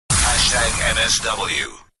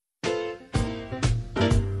#NSW.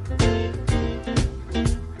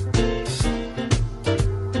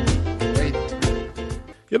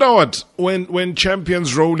 You know what? When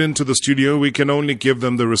champions roll into the studio, we can only give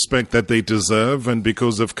them the respect that they deserve, and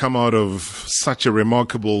because they've come out of such a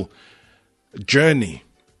remarkable journey.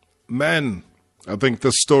 Man, I think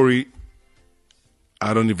this story,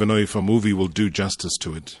 I don't even know if a movie will do justice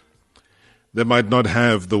to it. They might not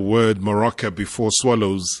have the word Moroka before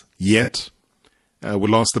Swallows yet.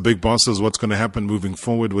 We'll ask the big bosses what's going to happen moving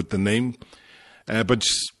forward with the name. But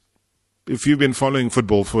if you've been following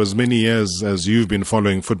football for as many years as you've been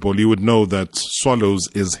following football, you would know that Swallows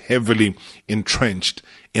is heavily entrenched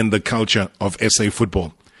in the culture of SA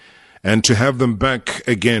football. And to have them back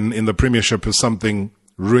again in the Premiership is something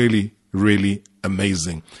really, really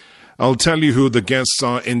amazing. I'll tell you who the guests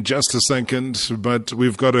are in just a second, but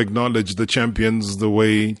we've got to acknowledge the champions the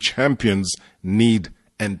way champions need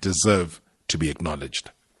and deserve to be acknowledged.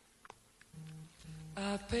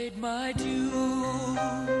 I've paid my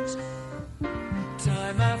dues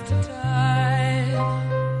time after time.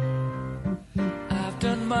 I've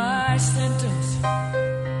done my sentence,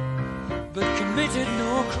 but committed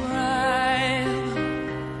no crime.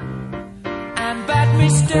 And bad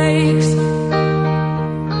mistakes,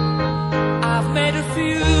 I've made a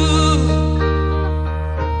few.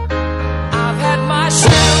 I've had my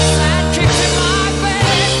shells and kicks in my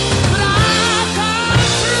face, but I've come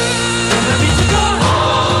through. And I need to go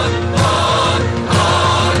on.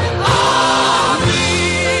 We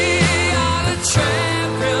are the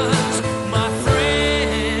champions, my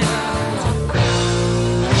friends,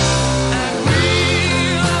 and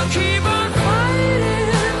we'll keep on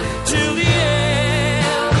fighting till the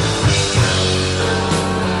end.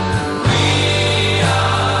 We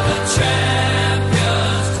are the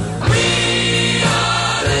champions. We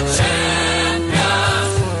are the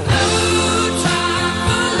champions. No time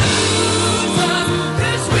for losers,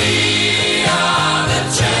 'cause we are the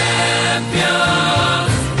champions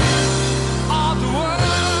of the world.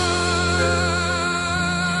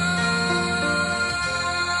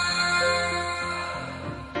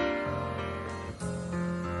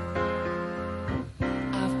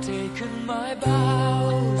 I've taken my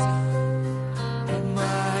bows and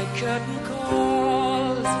my curtain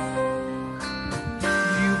calls.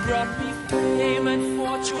 You brought me fame and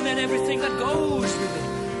fortune and everything that goes with it.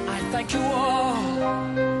 I thank you all,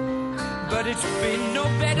 but it's been no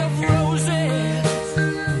bed of roses,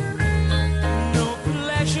 no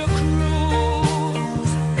pleasure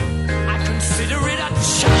cruise. I consider it a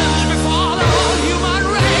challenge before the whole human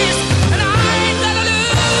race, and I ain't gonna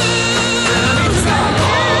lose. And I need to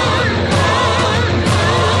go on.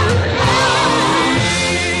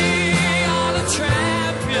 We are the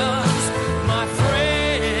champions, my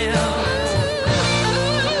friends,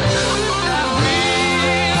 and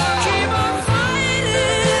we'll keep on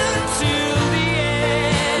fighting till the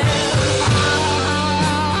end.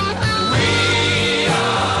 We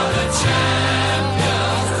are the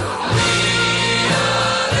champions. We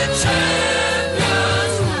are the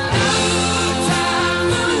champions. No time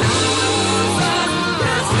for losers,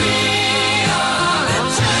 'cause we are the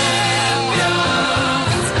champions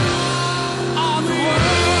of the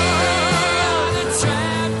world. The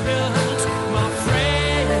champions, my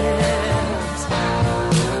friends,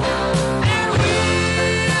 and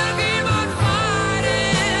we'll keep on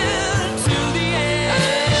fighting till the end.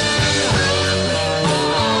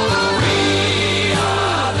 We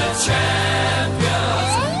are the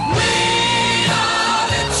champions. We are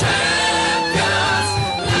the champions.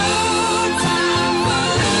 No time for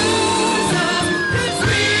losers, 'cause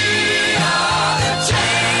we are the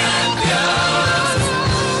champions.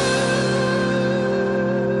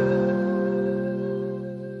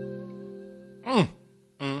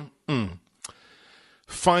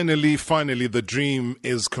 Finally, the dream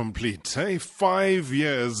is complete. Hey, 5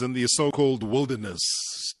 years in the so-called wilderness.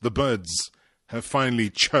 The birds have finally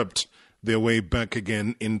chirped their way back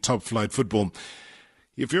again in top flight football.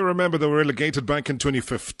 If you remember, they were relegated back in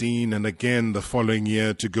 2015 and again the following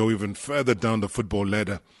year to go even further down the football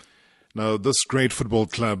ladder. Now, this great football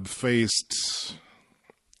club faced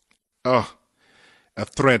a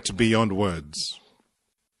threat beyond words.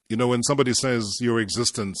 You know, when somebody says your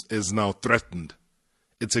existence is now threatened,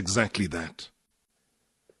 it's exactly that.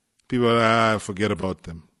 People, forget about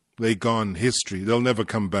them. They're gone, history. They'll never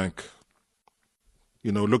come back.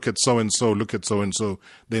 You know, look at so-and-so, look at so-and-so.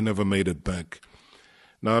 They never made it back.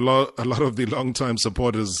 Now, a lot of the long-time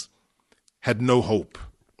supporters had no hope.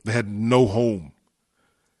 They had no home.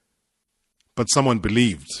 But someone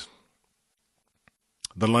believed.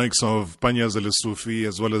 The likes of Panyaza Lessufi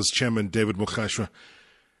as well as Chairman David Mukhashwa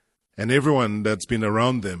And everyone that's been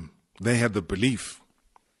around them, they had the belief.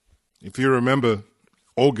 If you remember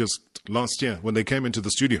August last year when they came into the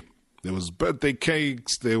studio, there was birthday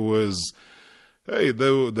cakes, there was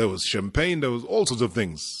champagne, there was all sorts of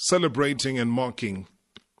things celebrating and marking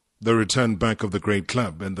the return back of the great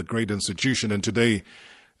club and the great institution. And today,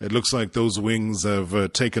 it looks like those wings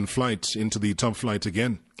have taken flight into the top flight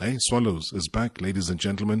again. Swallows is back, ladies and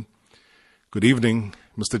gentlemen. Good evening,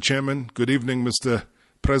 Mr. Chairman. Good evening, Mr.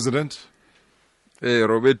 President. Hey,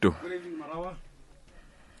 Roberto. Good evening, Marawa.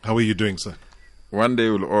 How are you doing, sir? One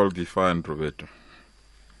day we'll all be fine, Roberto.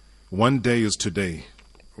 One day is today.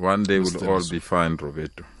 One day we'll all be fine,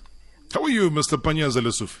 Roberto. How are you, Mr.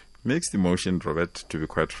 Panyaza? Mixed emotion, Robert, to be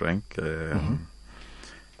quite frank.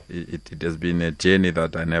 It has been a journey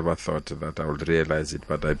that I never thought that I would realize it,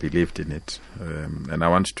 but I believed in it. And I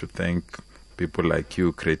want to thank people like you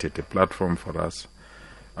who created a platform for us.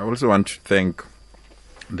 I also want to thank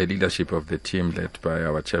the leadership of the team led by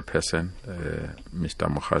our chairperson, Mr.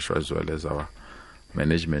 Mokgasho, as well as our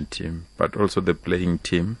management team, but also the playing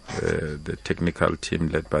team, the technical team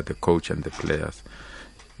led by the coach and the players.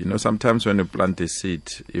 You know, sometimes when you plant a seed,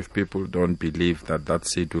 if people don't believe that that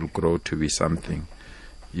seed will grow to be something,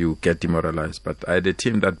 you get demoralized. But I had a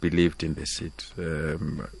team that believed in the seed.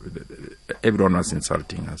 Everyone was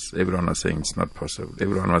insulting us. Everyone was saying it's not possible.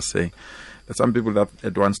 Everyone was saying that some people that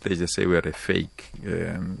at one stage they say we're a fake.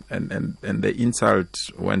 And the insults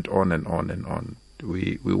went on and on and on.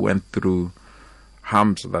 We went through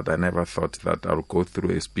humps that I never thought that I would go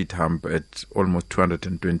through, a speed hump at almost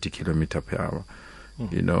 220 kilometers per hour.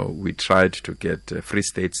 You know, we tried to get Free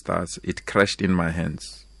State Stars. It crashed in my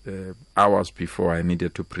hands. Hours before I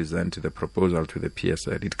needed to present the proposal to the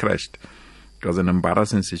PSL, it crashed. It was an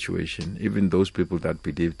embarrassing situation. Even those people that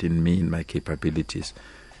believed in me, in my capabilities,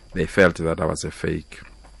 they felt that I was a fake.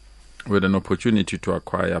 We had an opportunity to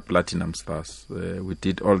acquire Platinum Stars. We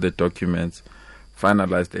did all the documents,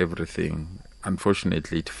 finalized everything.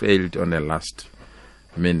 Unfortunately, it failed on the last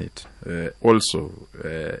minute. It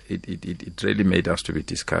really made us to be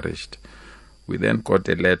discouraged. We then got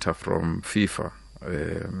a letter from FIFA.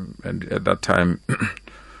 And at that time,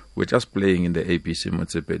 we're just playing in the ABC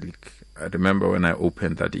Motsepe League. I remember when I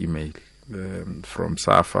opened that email from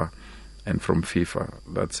SAFA and from FIFA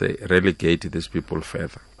that say, relegate these people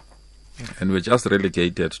further. And we're just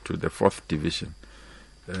relegated to the 4th division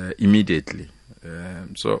immediately.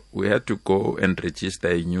 So we had to go and register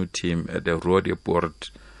a new team at the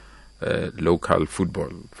Roodepoort local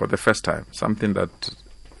football for the first time. Something that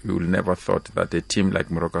we would never thought that a team like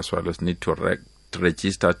Moroka Swallows need to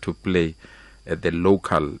register to play at the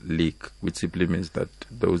local league, which simply means that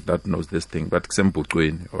those that knows this thing, but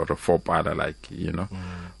Xembukwini or a four-pada, like, you know,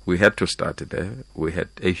 we had to start there. We had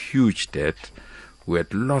a huge debt. We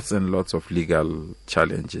had lots and lots of legal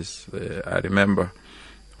challenges. I remember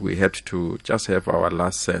we had to just have our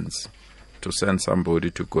last cents to send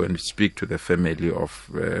somebody to go and speak to the family of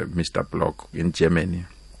Mr. Block in Germany.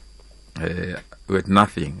 We had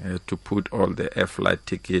nothing to put all the air flight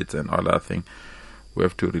tickets and all that thing. We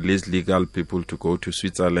have to release legal people to go to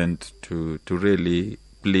Switzerland to really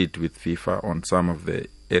plead with FIFA on some of the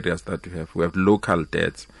areas that we have. We have local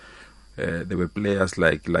debts. There were players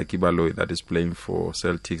like Ibaloy that is playing for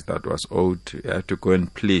Celtics that was owed. I had to go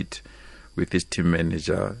and plead with his team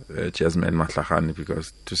manager, Jasmine Matlachani,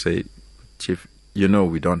 because to say, Chief, you know,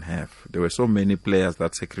 we don't have. There were so many players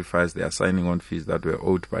that sacrificed their signing on fees that were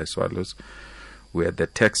owed by Swallows. We had the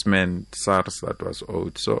taxman, SARS, that was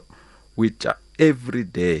owed. So every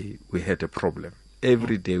day we had a problem.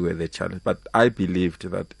 Every day we had a challenge. But I believed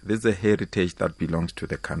that there's a heritage that belongs to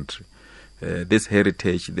the country. This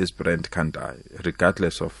heritage, this brand can't die,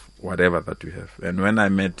 regardless of whatever that we have. And when I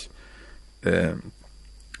met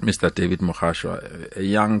Mr. David Mokgasho, a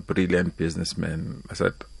young, brilliant businessman, I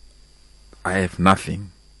said, I have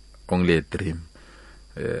nothing, only a dream.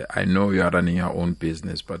 I know you are running your own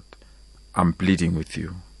business, but I'm pleading with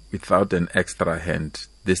you. Without an extra hand,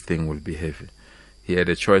 this thing will be heavy. He had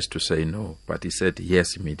a choice to say no, but he said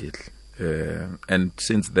yes immediately. And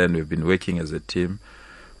since then, we've been working as a team.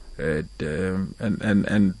 And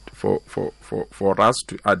for us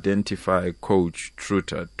to identify a coach,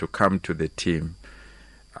 Truter, to come to the team,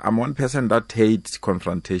 I'm one person that hates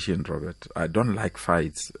confrontation, Robert. I don't like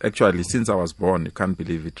fights. Actually, since I was born, you can't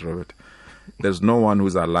believe it, Robert. There's no one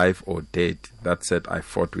who's alive or dead that said I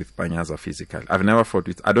fought with Panyaza physically. I've never fought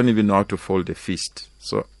with. I don't even know how to fold a fist.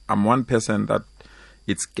 So I'm one person that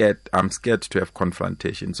I'm scared to have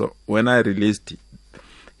confrontation. So when I released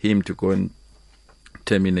him to go and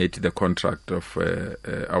terminate the contract of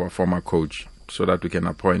our former coach so that we can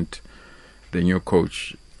appoint the new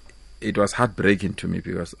coach, it was heartbreaking to me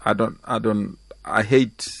because I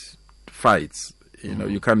hate fights. You know,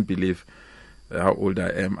 you can't believe how old I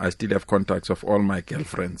am. I still have contacts of all my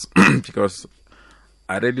girlfriends because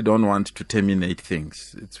I really don't want to terminate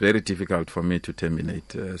things. It's very difficult for me to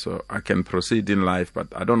terminate. So I can proceed in life, but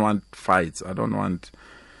I don't want fights. I don't want.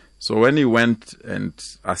 So when he went and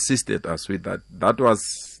assisted us with that, that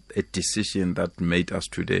was a decision that made us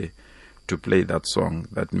today to play that song,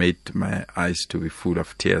 that made my eyes to be full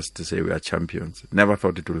of tears to say we are champions. Never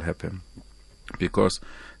thought it will happen, because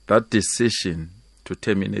that decision to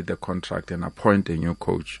terminate the contract and appoint a new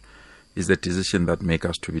coach is the decision that makes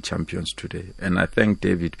us to be champions today. And I thank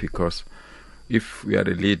David, because if we are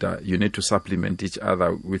a leader, you need to supplement each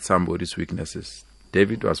other with somebody's weaknesses.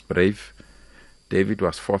 David was brave. David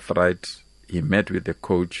was forthright. He met with the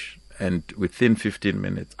coach, and within 15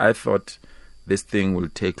 minutes, I thought this thing will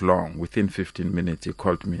take long. Within 15 minutes, he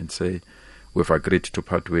called me and said, we've agreed to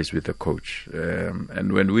part ways with the coach.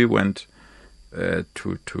 And when we went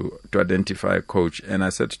to identify a coach, and I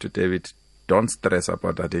said to David, don't stress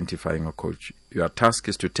about identifying a coach. Your task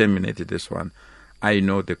is to terminate this one. I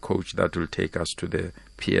know the coach that will take us to the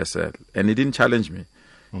PSL. And he didn't challenge me.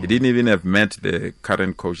 He didn't even have met the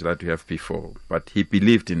current coach that we have before, but he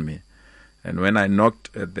believed in me. And when I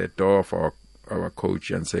knocked at the door of our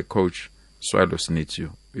coach and said, Coach, Swallows needs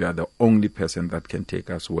you. You are the only person that can take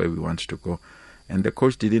us where we want to go. And the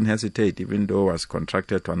coach didn't hesitate, even though I was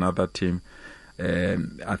contracted to another team.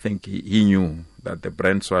 I think he knew that the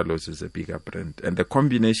brand Swallows is a bigger brand. And the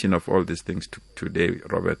combination of all these things today,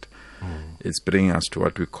 Robert, is bringing us to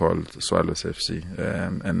what we call Swallows FC.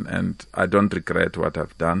 And I don't regret what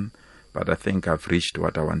I've done, but I think I've reached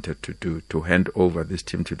what I wanted to do, to hand over this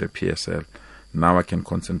team to the PSL. Now I can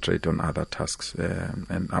concentrate on other tasks.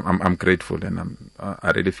 And I'm grateful, and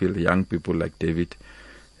I really feel young people like David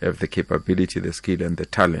have the capability, the skill, and the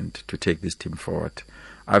talent to take this team forward.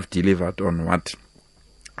 I've delivered on what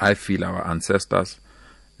I feel our ancestors,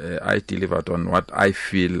 I delivered on what I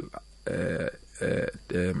feel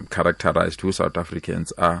characterized who South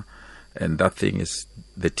Africans are, and that thing is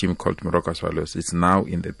the team called Moroka Swallows. It's now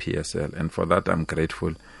in the PSL, and for that I'm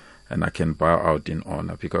grateful, and I can bow out in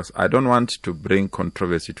honor, because I don't want to bring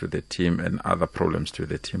controversy to the team and other problems to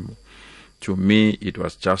the team. To me, it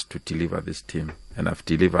was just to deliver this team, and I've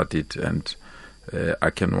delivered it, and I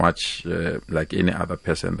can watch like any other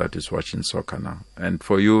person that is watching soccer now. And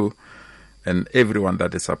for you and everyone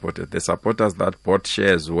that is supported, the supporters that bought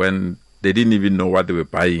shares when they didn't even know what they were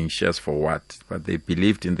buying shares for, what, but they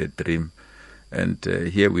believed in the dream. And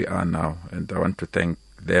here we are now, and I want to thank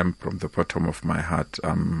them from the bottom of my heart.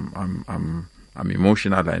 I'm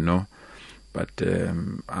emotional, I know, but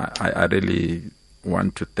I really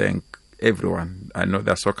want to thank everyone. I know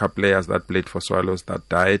there are soccer players that played for Swallows that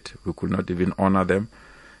died. We could not even honor them.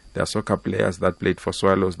 There are soccer players that played for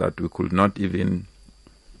Swallows that we could not even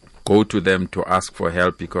go to them to ask for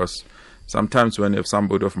help, because sometimes when you have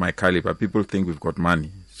somebody of my caliber, people think we've got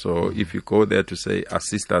money. So if you go there to say,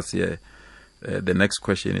 assist us here, the next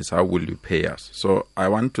question is, how will you pay us? So I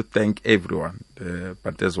want to thank everyone.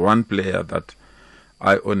 But there's one player that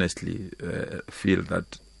I honestly feel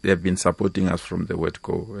that they have been supporting us from the word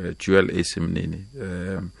go. Joel Esimnini,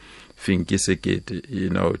 Finki Sekete,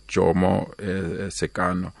 Jomo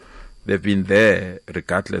Sekano. They've been there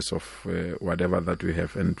regardless of whatever that we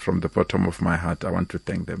have. And from the bottom of my heart, I want to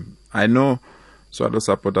thank them. I know Swallows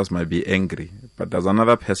supporters might be angry, but there's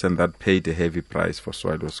another person that paid a heavy price for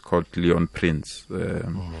Swallows called Leon Prince.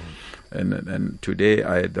 And today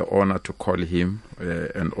I had the honor to call him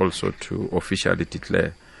and also to officially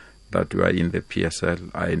declare that we are in the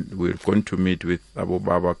PSL. We're going to meet with Abu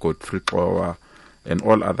Baba, Godfrey Kowa, and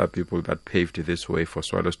all other people that paved this way for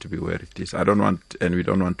Swallows to be where it is. We don't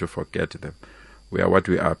want to forget them. We are what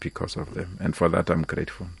we are because of them, and for that I'm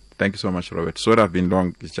grateful. Thank you so much, Robert. Sorry I've been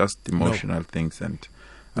long. It's just emotional things, and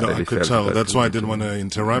I could tell. That's why I didn't want to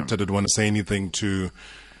interrupt. I didn't want to say anything to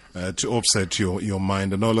offset your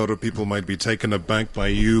mind. I know a lot of people might be taken aback by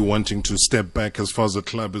you wanting to step back as far as the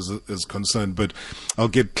club is concerned, but I'll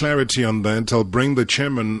get clarity on that. I'll bring the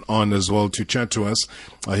chairman on as well to chat to us.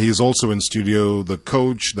 He's also in studio, the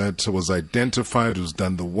coach that was identified, who's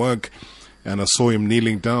done the work, and I saw him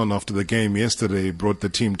kneeling down after the game yesterday, brought the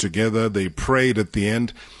team together. They prayed at the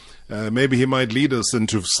end. Maybe he might lead us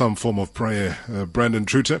into some form of prayer. Brandon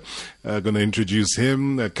Truter, going to introduce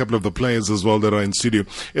him, a couple of the players as well that are in studio.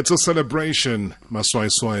 It's a celebration,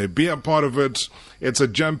 Maswai. Be a part of it. It's a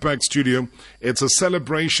jam-packed studio. It's a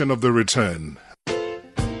celebration of the return.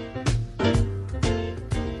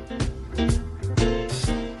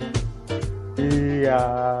 We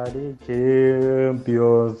are the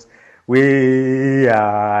champions. We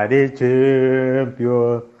are the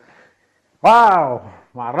champions. Wow,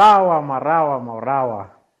 Marawa.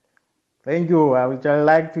 Thank you. I would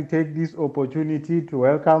like to take this opportunity to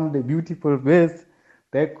welcome the beautiful birds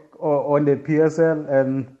back on the PSL,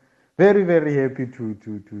 and very, very happy to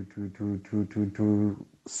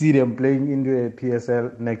see them playing in the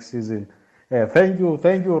PSL next season. Thank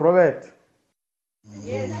you, Robert.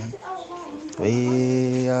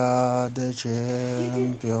 We are the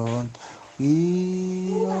champions.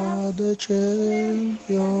 We are the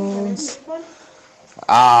champions.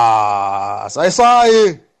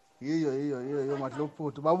 Sayi. Iyo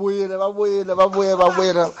madlophuthi. Babuyele.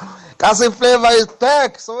 Kasi Flavor is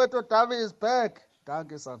back. Soweto Derby is back.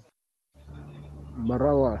 Thank you, son.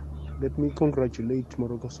 Marawa, let me congratulate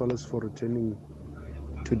Moroka Swallows for returning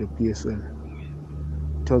to the PSL.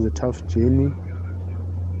 It was a tough journey,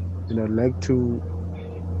 and I'd like to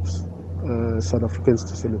South Africans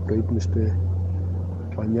to celebrate Mr.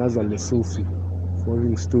 Panyaza Lesufi for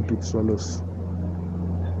having stood with Swallows.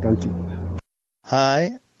 Thank you.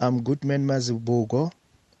 Hi, I'm Goodman Mazibugo,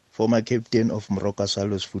 former captain of Moroka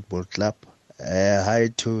Swallows Football Club.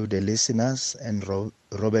 Hi to the listeners and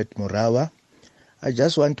Robert Marawa. I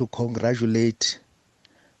just want to congratulate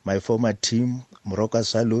my former team, Moroka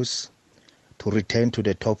Swallows, to return to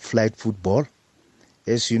the top flight football.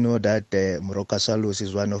 As you know that Moroka Swallows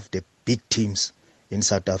is one of the big teams in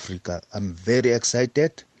South Africa. I'm very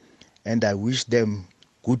excited, and I wish them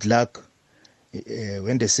good luck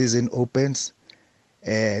when the season opens.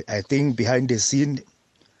 I think behind the scene,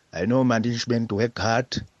 I know management work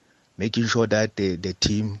hard, making sure that the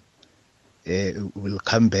team will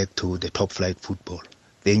come back to the top flight football.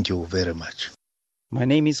 Thank you very much. My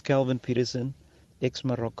name is Calvin Peterson,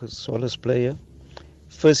 ex-Moroka Swallows player.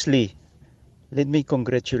 Firstly, let me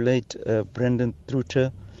congratulate Brendan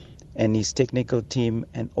Truter and his technical team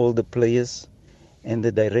and all the players and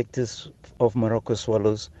the directors of Moroka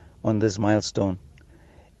Swallows on this milestone.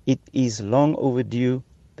 It is long overdue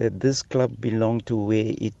that this club belong to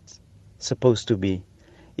where it's supposed to be.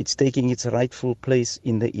 It's taking its rightful place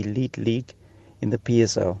in the elite league in the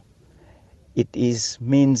PSL. It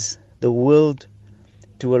means the world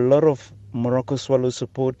to a lot of Moroka Swallows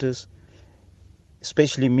supporters,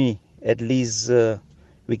 especially me. At least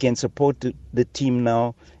we can support the team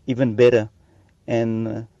now even better.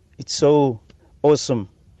 And it's so awesome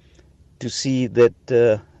to see that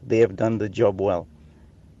they have done the job well.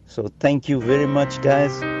 So thank you very much,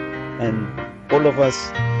 guys. And all of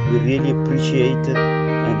us, we really appreciate it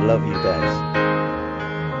and love you guys.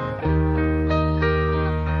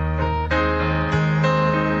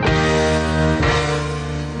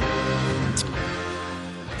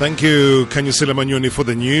 Thank you, Kanyisila Manyoni, for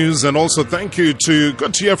the news. And also thank you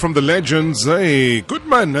good to hear from the legends,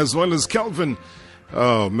 Goodman, as well as Calvin.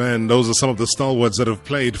 Oh, man, those are some of the stalwarts that have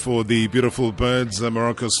played for the beautiful birds,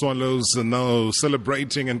 Moroka Swallows, and now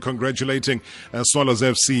celebrating and congratulating Swallows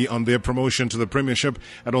FC on their promotion to the Premiership,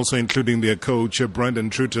 and also including their coach, Brandon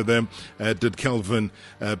Truter, there, did Calvin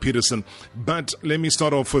Peterson. But let me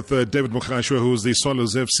start off with David Mukhashwa, who is the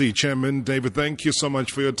Swallows FC chairman. David, thank you so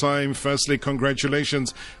much for your time. Firstly,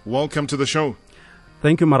 congratulations. Welcome to the show.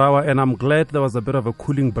 Thank you, Marawa, and I'm glad there was a bit of a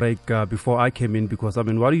cooling break before I came in, because, I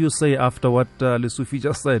mean, what do you say after what Lesufi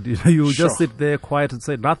just said? You just sit there quiet and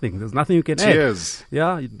say nothing. There's nothing you can add.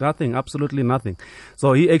 Yeah, nothing, absolutely nothing.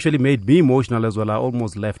 So he actually made me emotional as well. I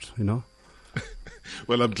almost left,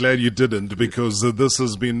 Well, I'm glad you didn't, because this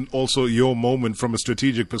has been also your moment from a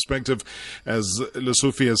strategic perspective. As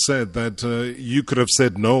Lesufi has said, that you could have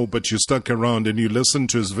said no, but you stuck around and you listened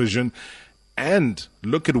to his vision. And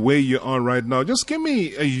look at where you are right now. Just give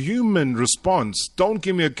me a human response. Don't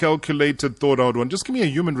give me a calculated, thought out one. Just give me a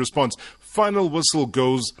human response. Final whistle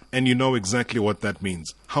goes, and you know exactly what that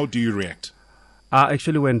means. How do you react? I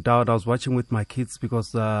actually went down. I was watching with my kids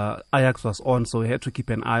because Ajax was on, so we had to keep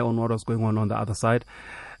an eye on what was going on the other side.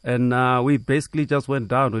 And we basically just went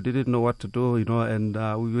down. We didn't know what to do, and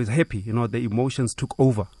we were happy. The emotions took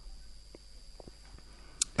over.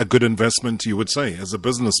 A good investment, you would say, as a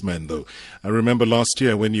businessman, though. I remember last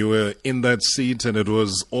year when you were in that seat, and it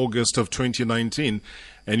was August of 2019,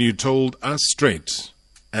 and you told us straight,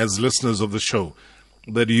 as listeners of the show,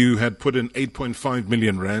 that you had put in 8.5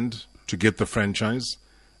 million rand to get the franchise.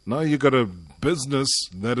 Now you got a business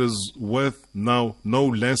that is worth now no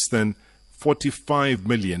less than 45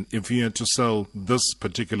 million if you had to sell this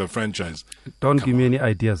particular franchise. Don't give me any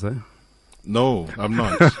ideas, eh? No, I'm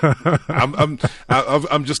not.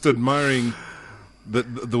 I'm just admiring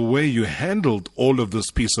the way you handled all of this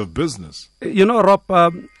piece of business. Rob,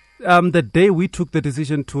 the day we took the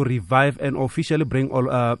decision to revive and officially bring all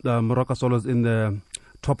Moroka Swallows in the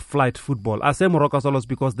top flight football. I say Moroka Swallows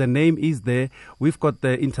because the name is there. We've got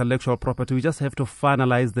the intellectual property. We just have to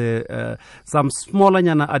finalize the some smaller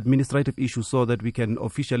administrative issues so that we can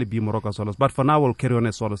officially be Moroka Swallows. But for now, we'll carry on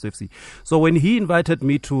as Swallows FC. So when he invited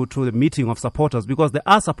me to the meeting of supporters, because there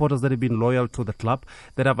are supporters that have been loyal to the club,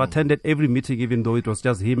 that have attended every meeting, even though it was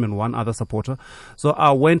just him and one other supporter. So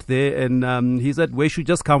I went there, and he said, we should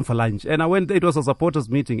just come for lunch. And I went there. It was a supporters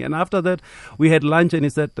meeting. And after that, we had lunch, and he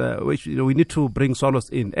said, we need to bring Swallows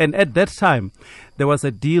in. And at that time, there was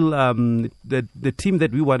a deal. The team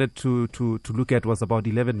that we wanted to look at was about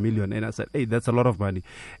 11 million. And I said, hey, that's a lot of money.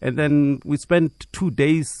 And then we spent 2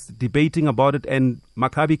 days debating about it, and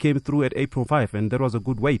Maccabi came through at April 5, and that was a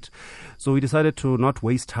good wait. So we decided to not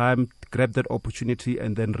waste time, grab that opportunity,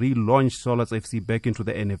 and then relaunch Swallows FC back into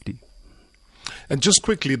the NFD. And just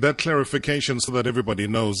quickly, that clarification so that everybody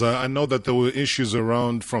knows. I know that there were issues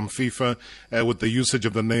around from FIFA with the usage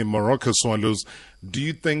of the name Moroka Swallows. Do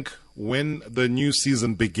you think when the new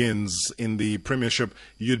season begins in the Premiership,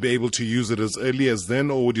 you'd be able to use it as early as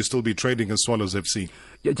then, or would you still be trading as Swallows FC?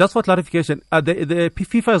 Yeah, just for clarification, the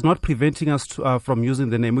FIFA is not preventing us from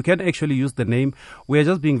using the name. We can actually use the name. We are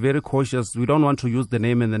just being very cautious. We don't want to use the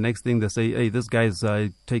name and the next thing they say, hey, this guy's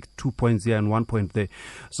take 2 points here and 1 point there.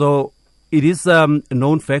 So it is a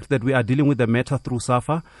known fact that we are dealing with the matter through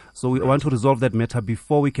SAFA, so we want to resolve that matter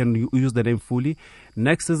before we can use the name fully.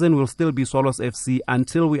 Next season will still be Swallows FC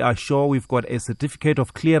until we are sure we've got a certificate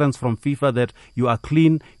of clearance from FIFA that you are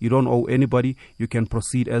clean, you don't owe anybody, you can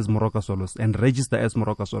proceed as Moroka Swallows and register as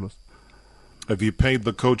Moroka Swallows. Have you paid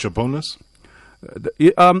the coach a bonus?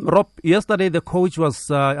 Rob, yesterday the coach was,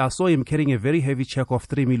 I saw him carrying a very heavy check of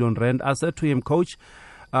 3 million rand. I said to him, Coach,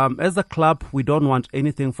 as a club, we don't want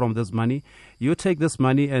anything from this money. You take this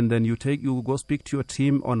money and then you go speak to your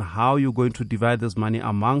team on how you're going to divide this money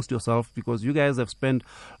amongst yourself, because you guys have spent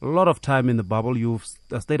a lot of time in the bubble. You've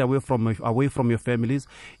stayed away from your families.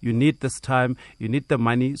 You need this time. You need the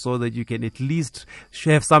money so that you can at least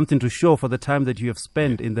have something to show for the time that you have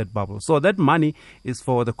spent in that bubble. So that money is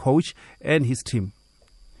for the coach and his team.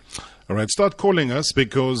 All right, start calling us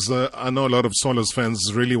because I know a lot of Swallows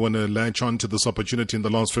fans really want to latch on to this opportunity in the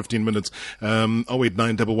last 15 minutes.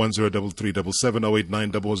 089 110 3377,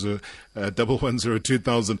 089 110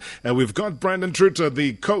 2000. And we've got Brandon Truter,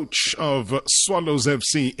 the coach of Swallows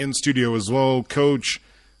FC, in studio as well. Coach,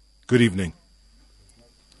 good evening.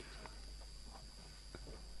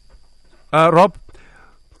 Rob?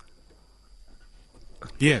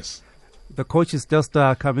 Yes. The coach is just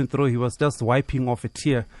coming through. He was just wiping off a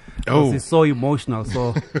tear. Oh, he's so emotional.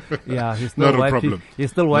 So, yeah, he's still wiping.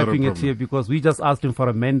 He's still wiping a tear because we just asked him for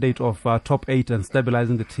a mandate of top 8 and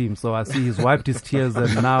stabilizing the team. So I see he's wiped his tears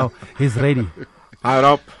and now he's ready. Hi,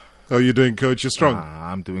 Rob. How are you doing, Coach? You're strong.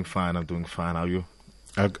 I'm doing fine. How are you?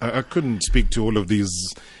 I couldn't speak to all of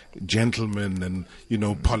these gentlemen and,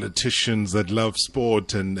 politicians that love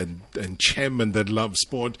sport and chairmen that love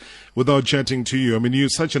sport without chatting to you. I mean, you're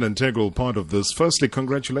such an integral part of this. Firstly,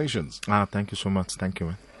 congratulations. Thank you so much. Thank you,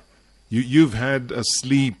 man. You've had a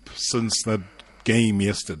sleep since that game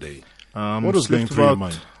yesterday. What was going through your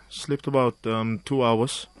mind? Slept about 2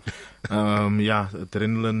 hours.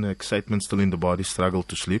 Adrenaline, excitement still in the body, struggled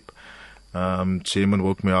to sleep. Chairman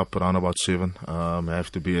woke me up around about 7. I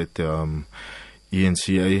have to be at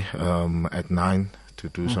ENCA at 9 to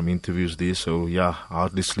do some interviews there. So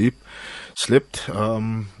hardly slept.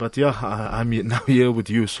 But I'm now here with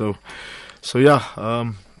you. So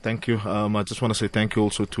thank you. I just want to say thank you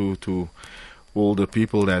also to all the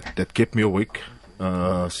people that kept me awake,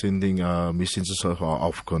 sending messages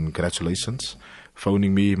of congratulations,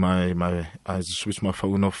 phoning me. I switched my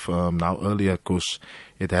phone off now earlier because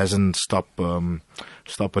it hasn't stopped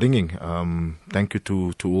ringing. Thank you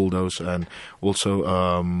to all those, and also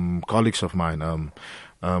colleagues of mine,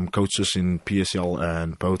 coaches in PSL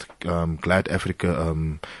and both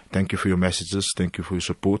GladAfrica. Thank you for your messages. Thank you for your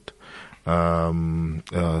support.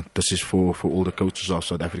 This is for all the coaches of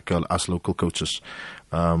South Africa, us local coaches.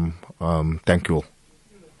 Thank you all.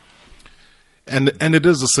 And it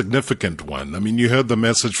is a significant one. I mean, you heard the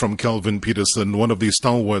message from Kelvin Peterson, one of the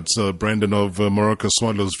stalwarts, Brandon, of Moroka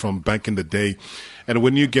Swallows from back in the day. And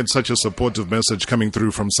when you get such a supportive message coming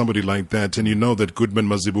through from somebody like that, and you know that Goodman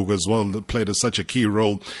Mazibuko as well played such a key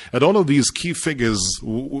role, and all of these key figures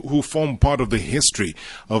who form part of the history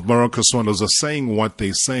of Moroka Swallows are saying what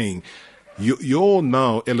they're saying, your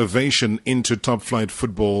now elevation into top flight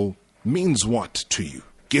football means what to you,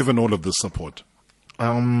 given all of the support?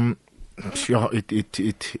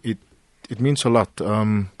 It means a lot.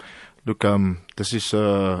 Look, this is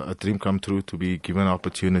a dream come true to be given an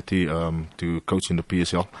opportunity to coach in the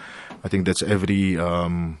PSL. I think that's every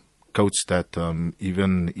coach that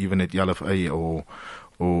even at LFA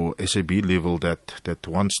or SAB level that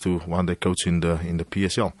wants to one day coach in the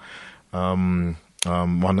PSL.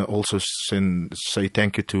 Want to also say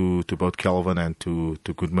thank you to both Calvin and to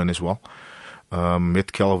Goodman as well.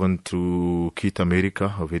 Met Calvin through Keith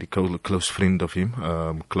America, a very close friend of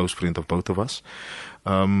him, close friend of both of us.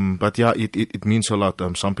 But yeah, it means a lot.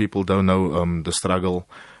 Some people don't know the struggle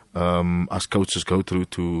us coaches go through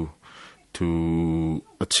to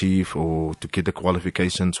achieve or to get the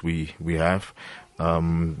qualifications we have.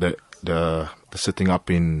 The sitting up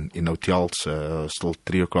in hotels still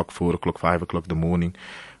 3 o'clock, 4 o'clock, 5 o'clock in the morning,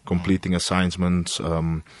 completing assignments,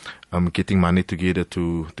 getting money together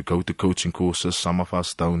to go to coaching courses. Some of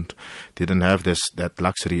us didn't have that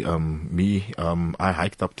luxury. I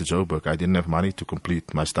hiked up to Joburg. I didn't have money to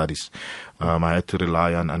complete my studies. I had to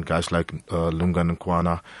rely on guys like Lunga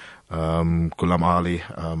Nkwana, Kulam Ali,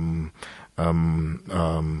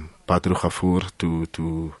 Patru Ghafoor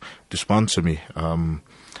to sponsor me.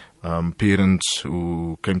 Parents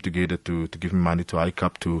who came together to give me money to hike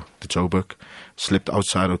up to Joburg, slept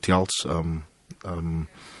outside hotels.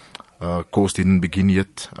 Course didn't begin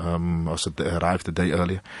yet. I arrived a day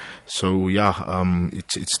earlier. So yeah,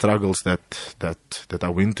 it's struggles that I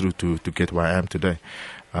went through to get where I am today.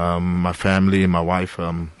 My family, my wife,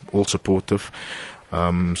 all supportive.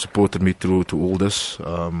 Supported me through to all this.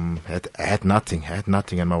 Had nothing,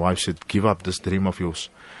 and my wife said, "Give up this dream of yours."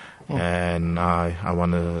 And I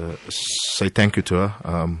want to say thank you to her,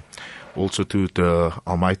 also to the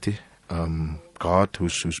Almighty God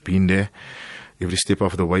who's been there every step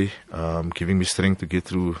of the way, giving me strength to get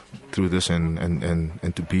through this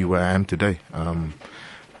and to be where I am today.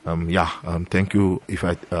 Thank you. If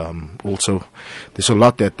I also, there's a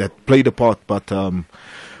lot that played a part, but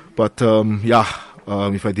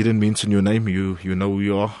if I didn't mention your name, you know who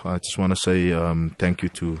you are. I just want to say thank you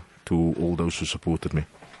to all those who supported me.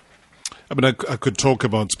 I mean, I could talk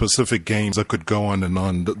about specific games. I could go on and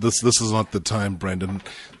on. This is not the time, Brendan.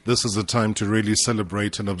 This is a time to really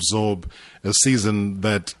celebrate and absorb a season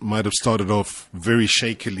that might have started off very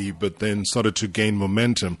shakily, but then started to gain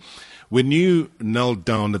momentum. When you knelt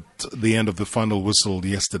down at the end of the final whistle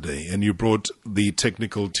yesterday and you brought the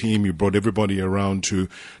technical team, you brought everybody around to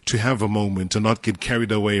have a moment, to not get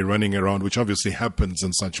carried away running around, which obviously happens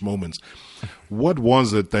in such moments, what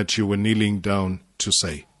was it that you were kneeling down to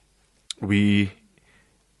say? We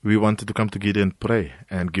wanted to come together and pray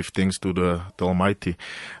and give thanks to the Almighty.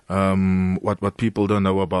 What people don't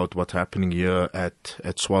know about what's happening here at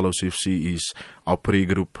Swallows FC is our prayer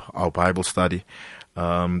group, our Bible study.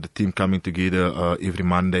 The team coming together every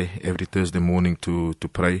Monday, every Thursday morning to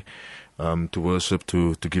pray, to worship,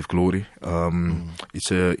 to give glory.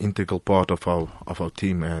 It's an integral part of our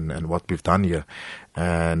team and what we've done here,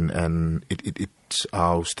 and it's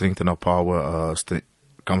our strength and our power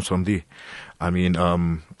comes from there. I mean,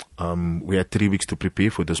 we had 3 weeks to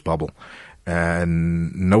prepare for this bubble,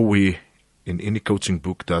 and nowhere in any coaching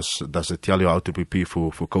book does it tell you how to prepare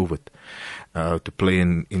for COVID. To play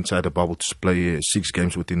inside the bubble, to play 6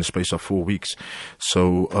 games within the space of 4 weeks.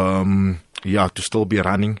 So to still be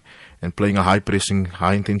running and playing a high pressing,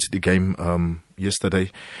 high intensity game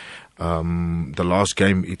yesterday. The last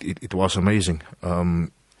game, it was amazing.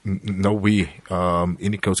 No way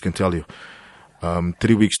any coach can tell you.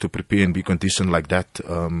 3 weeks to prepare and be conditioned like that,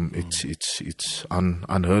 it's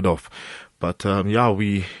unheard of. But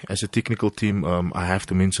we as a technical team, I have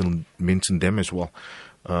to mention them as well.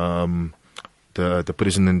 The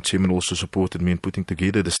president and chairman also supported me in putting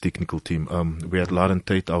together this technical team. We had Lauren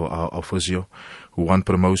Tate, our physio, who won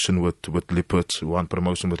promotion with Leopards, who won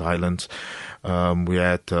promotion with Highlands. We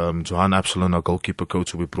had Johan Absalon, our goalkeeper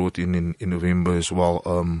coach, who we brought in November as well,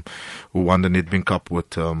 who won the Nedbank Cup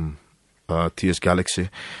with TS Galaxy.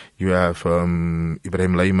 You have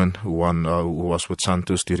Ibrahim Lehman, who was with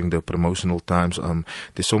Santos during the promotional times.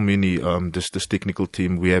 There's so many. This technical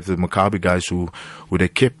team. We have the Maccabi guys who they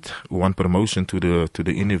kept, who won promotion to the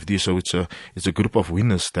NFD. So it's a group of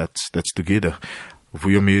winners that's together.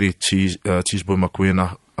 Vuyomiri, Cheeseboy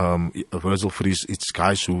Makwena, Virgil Fries. It's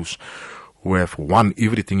guys who have won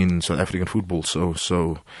everything in South African football. So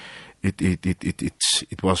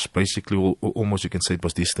it was basically almost, you can say, it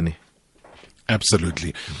was destiny.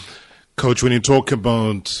 Absolutely. Coach, when you talk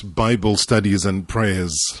about Bible studies and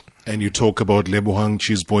prayers, and you talk about Lebohang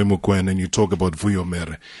Cheeseboy Mukwen, and you talk about Vuyo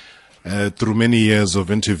Mere, through many years of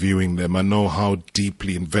interviewing them, I know how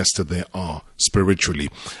deeply invested they are spiritually.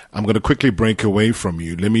 I'm going to quickly break away from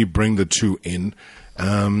you. Let me bring the two in.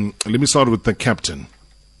 Let me start with the captain.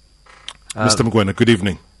 Mr. Mkwena, good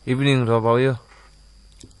evening. Evening, Rob, how are you?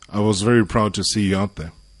 I was very proud to see you out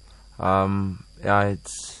there.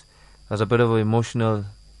 was a bit of an emotional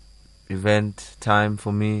event time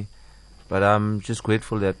for me. But I'm just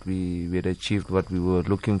grateful that we had achieved what we were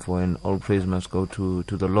looking for, and all praise must go to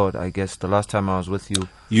the Lord. I guess the last time I was with you,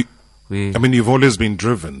 you've always been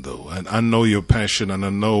driven, though, and I know your passion, and I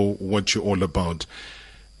know what you're all about.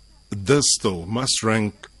 This, though, must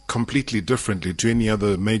rank completely differently to any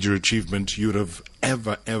other major achievement you'd have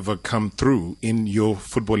ever come through in your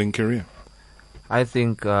footballing career. I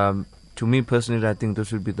think, to me personally, I think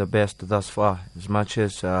this would be the best thus far. As much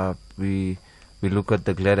as we look at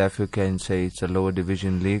the GladAfrica and say it's a lower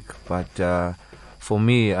division league, but for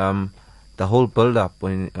me, the whole build-up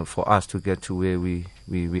for us to get to where we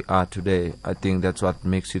are today, I think that's what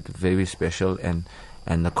makes it very special. And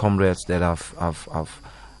the comrades that I've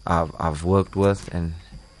worked with and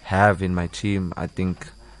have in my team, I think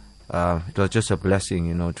it was just a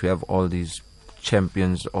blessing, to have all these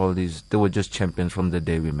champions. They were just champions from the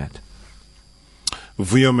day we met.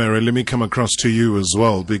 Mara, let me come across to you as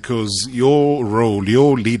well, because your role,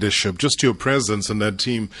 your leadership, just your presence in that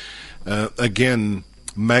team, again,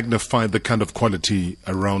 magnified the kind of quality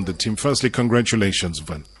around the team. Firstly, congratulations,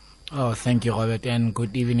 Van. Oh, thank you, Robert, and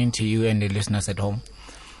good evening to you and the listeners at home.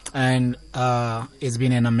 And it's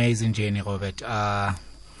been an amazing journey, Robert. I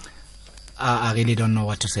really don't know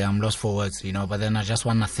what to say. I'm lost for words, but then I just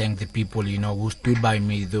want to thank the people, who stood by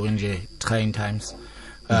me during the trying times.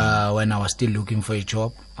 When I was still looking for a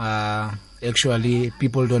job. Actually,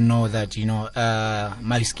 people don't know that,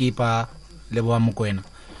 my skipper, Leboa Mokoena,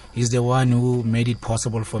 is the one who made it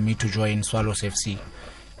possible for me to join Swallows FC.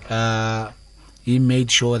 He made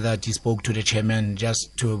sure that he spoke to the chairman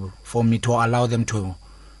for me to allow them to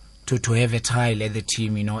have a trial at the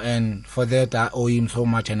team, and for that I owe him so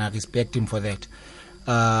much and I respect him for that.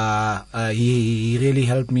 He really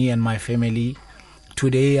helped me and my family.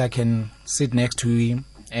 Today I can sit next to him,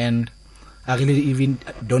 and I really even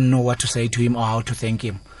don't know what to say to him or how to thank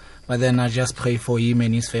him. But then I just pray for him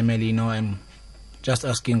and his family, and just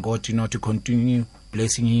asking God, to continue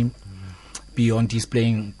blessing him beyond his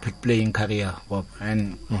playing career, Bob.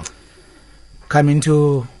 And coming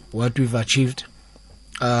to what we've achieved,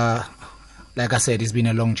 like I said, it's been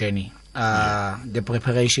a long journey. The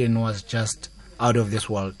preparation was just out of this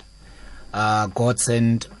world. God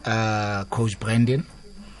sent Coach Brendan.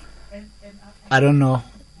 I don't know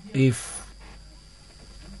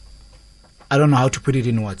how to put it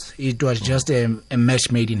in words. It was just a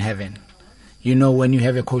match made in heaven. When you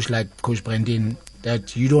have a coach like Coach Brendan,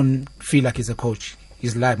 that you don't feel like he's a coach.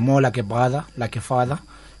 He's more like a brother, like a father.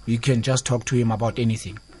 You can just talk to him about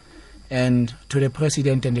anything. And to the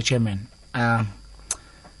president and the chairman,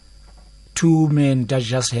 two men that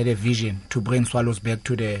just had a vision to bring Swallows back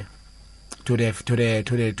to the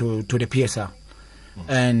PSL.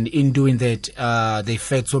 And in doing that, they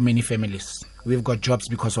fed so many families. We've got jobs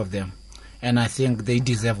because of them. And I think they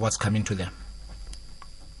deserve what's coming to them.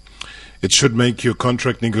 It should make your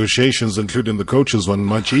contract negotiations, including the coaches one,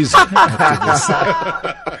 much easier.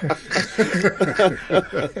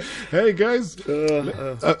 Hey, guys.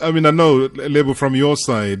 I know, Lebo, from your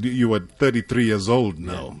side, you are 33 years old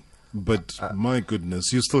now. But my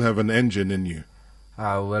goodness, you still have an engine in you.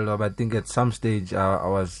 Well, I think at some stage I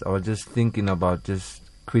was just thinking about just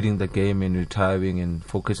quitting the game and retiring and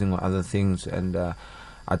focusing on other things. And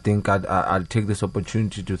I think I'll take this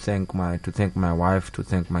opportunity to thank my wife, to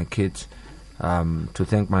thank my kids, to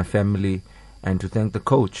thank my family, and to thank the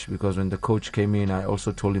coach. Because when the coach came in, I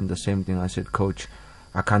also told him the same thing. I said, Coach,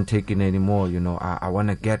 I can't take it anymore. I want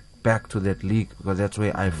to get back to that league because that's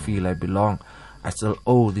where I feel I belong. I still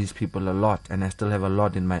owe these people a lot, and I still have a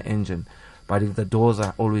lot in my engine. But if the doors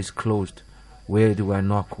are always closed, where do I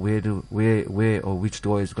knock? Where or which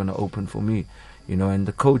door is going to open for me? And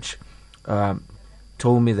the coach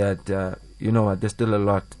told me that, there's still a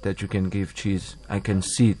lot that you can give, Cheese. I can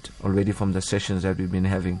see it already from the sessions that we've been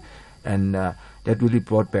having. And that really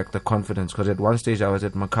brought back the confidence. Because at one stage I was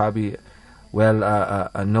at Maccabi,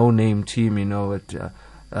 a no-name team,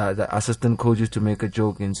 the assistant coach used to make a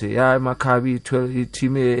joke and say, Maccabi,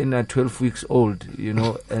 12 weeks old,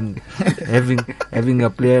 and having a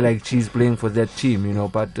player like Cheese playing for that team,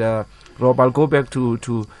 But Rob, I'll go back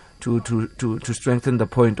to strengthen the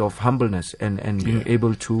point of humbleness and being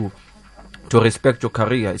able to respect your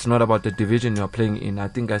career. It's not about the division you're playing in. I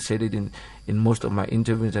think I said it in most of my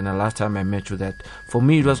interviews, and the last time I met you, that for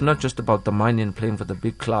me it was not just about the money and playing for the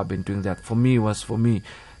big club and doing that. For me, it was to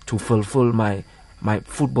fulfill my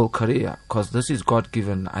football career, because this is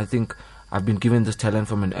God-given. I think I've been given this talent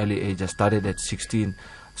from an early age. I started at 16,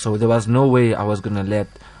 so there was no way I was going to let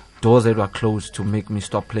doors that were closed to make me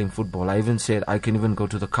stop playing football. I even said I can even go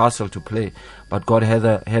to the castle to play, but God had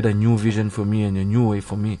a new vision for me and a new way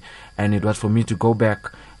for me, and it was for me to go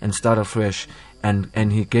back and start afresh.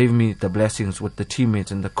 And He gave me the blessings with the teammates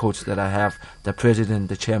and the coach that I have, the president,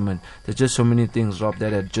 the chairman. There's just so many things, Rob,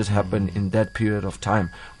 that had just happened in that period of time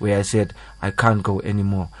where I said I can't go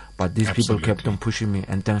anymore. But these people kept on pushing me,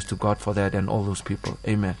 and thanks to God for that and all those people.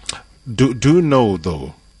 Amen. Do know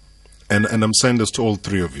though, and I'm saying this to all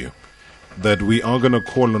three of you, that we are going to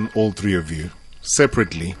call on all three of you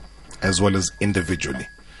separately as well as individually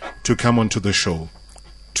to come onto the show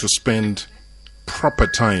to spend proper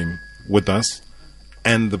time with us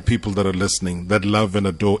and the people that are listening, that love and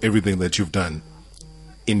adore everything that you've done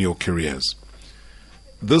in your careers.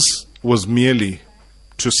 This was merely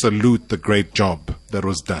to salute the great job that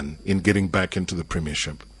was done in getting back into the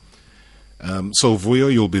Premiership. So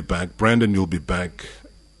Vuyo, you'll be back. Brandon, you'll be back.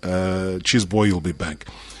 Cheese Boy, you'll be back.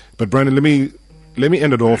 But Brandon, let me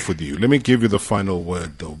end it off with you. Let me give you the final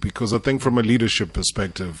word, though, because I think from a leadership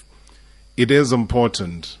perspective, it is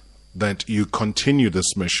important that you continue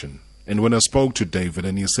this mission. And when I spoke to David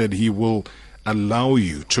and he said he will allow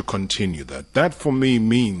you to continue that for me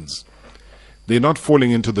means they're not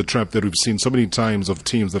falling into the trap that we've seen so many times of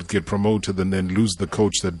teams that get promoted and then lose the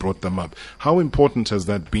coach that brought them up. How important has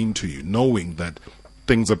that been to you, knowing that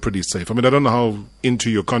things are pretty safe? I mean, I don't know how into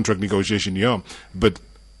your contract negotiation you are, but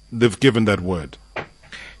they've given that word.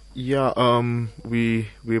 Yeah,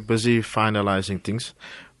 we're busy finalizing things,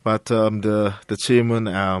 but the chairman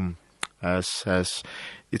has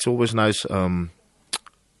it's always nice when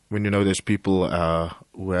you know there's people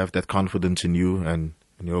who have that confidence in you and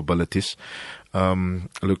in your abilities.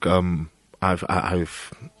 Look, I've had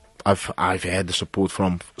the support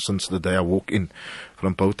since the day I walk in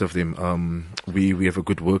from both of them. We have a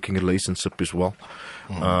good working relationship as well.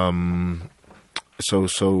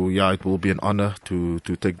 So yeah, it will be an honor to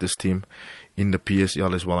take this team in the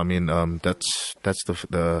PSL as well. I mean, that's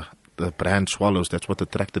the brand Swallows. That's what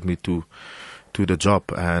attracted me to the job,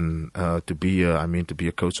 and to be a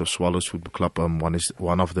coach of Swallows Football Club.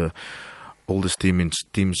 One of the oldest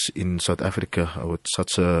teams in South Africa with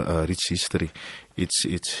such a rich history.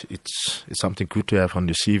 It's something good to have on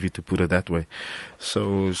your CV, to put it that way.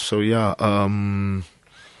 So yeah.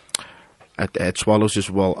 At Swallows as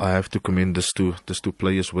well, I have to commend these two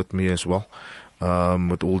players with me as well,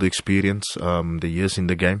 with all the experience, the years in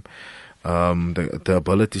the game, the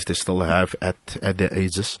abilities they still have at their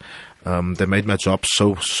ages. They made my job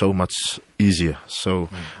so much easier. So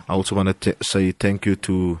I also want to say thank you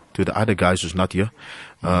to the other guys who's not here.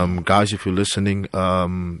 Guys, if you're listening,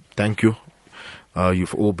 thank you.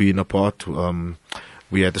 You've all been a part.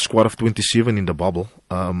 We had a squad of 27 in the bubble.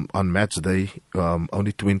 On match day,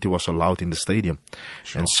 only 20 was allowed in the stadium.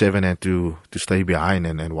 Sure. And 7 had to stay behind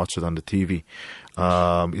and watch it on the TV.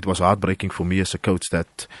 It was heartbreaking for me as a coach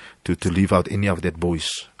that to leave out any of that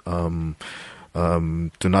boys. To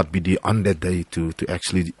not be on that day, to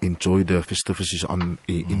actually enjoy the festivities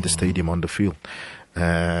in the stadium, on the field.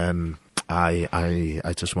 And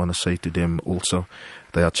I just want to say to them also,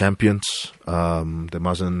 they are champions. They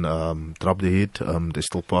mustn't drop the head. They're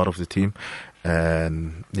still part of the team,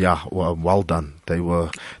 and yeah, well done.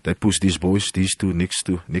 They pushed these boys, these two next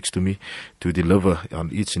to me, to deliver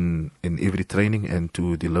on each in every training and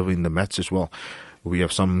to deliver in the match as well. We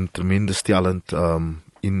have some tremendous talent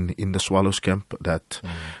in the Swallows camp that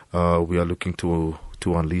we are looking to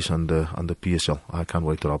unleash on the PSL. I can't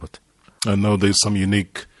wait, Robert. I know there's some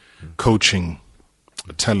unique coaching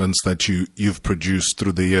talents that you've produced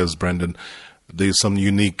through the years, Brandon. There's some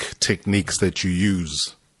unique techniques that you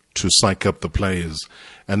use to psych up the players,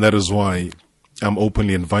 and that is why I'm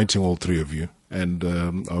openly inviting all three of you, and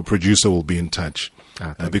our producer will be in touch,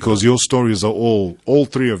 because your stories are all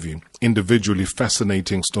three of you individually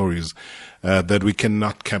fascinating stories that we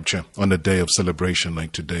cannot capture on a day of celebration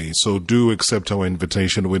like today. So do accept our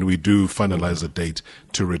invitation when we do finalize a date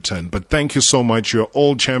to return. But thank you so much. You're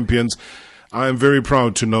all champions. I am very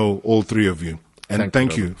proud to know all three of you. And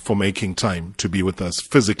thank you for making time to be with us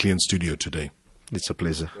physically in studio today. It's a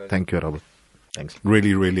pleasure. Thank you, Robert. Thanks.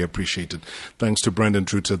 Really, really appreciate it. Thanks to Brandon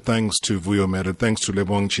Truter. Thanks to Vuyo Mera. Thanks to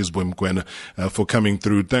Lebong Chisbwe Mkwena for coming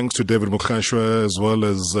through. Thanks to David Mukhashwa as well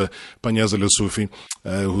as Panyaza Lesufi,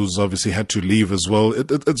 who's obviously had to leave as well.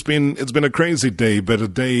 It's been a crazy day, but a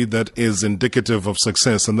day that is indicative of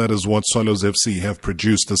success, and that is what Swallows FC have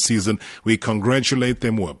produced this season. We congratulate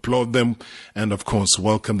them, we applaud them, and of course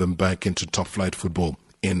welcome them back into top flight football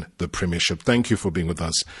in the Premiership. Thank you for being with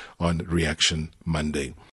us on Reaction Monday.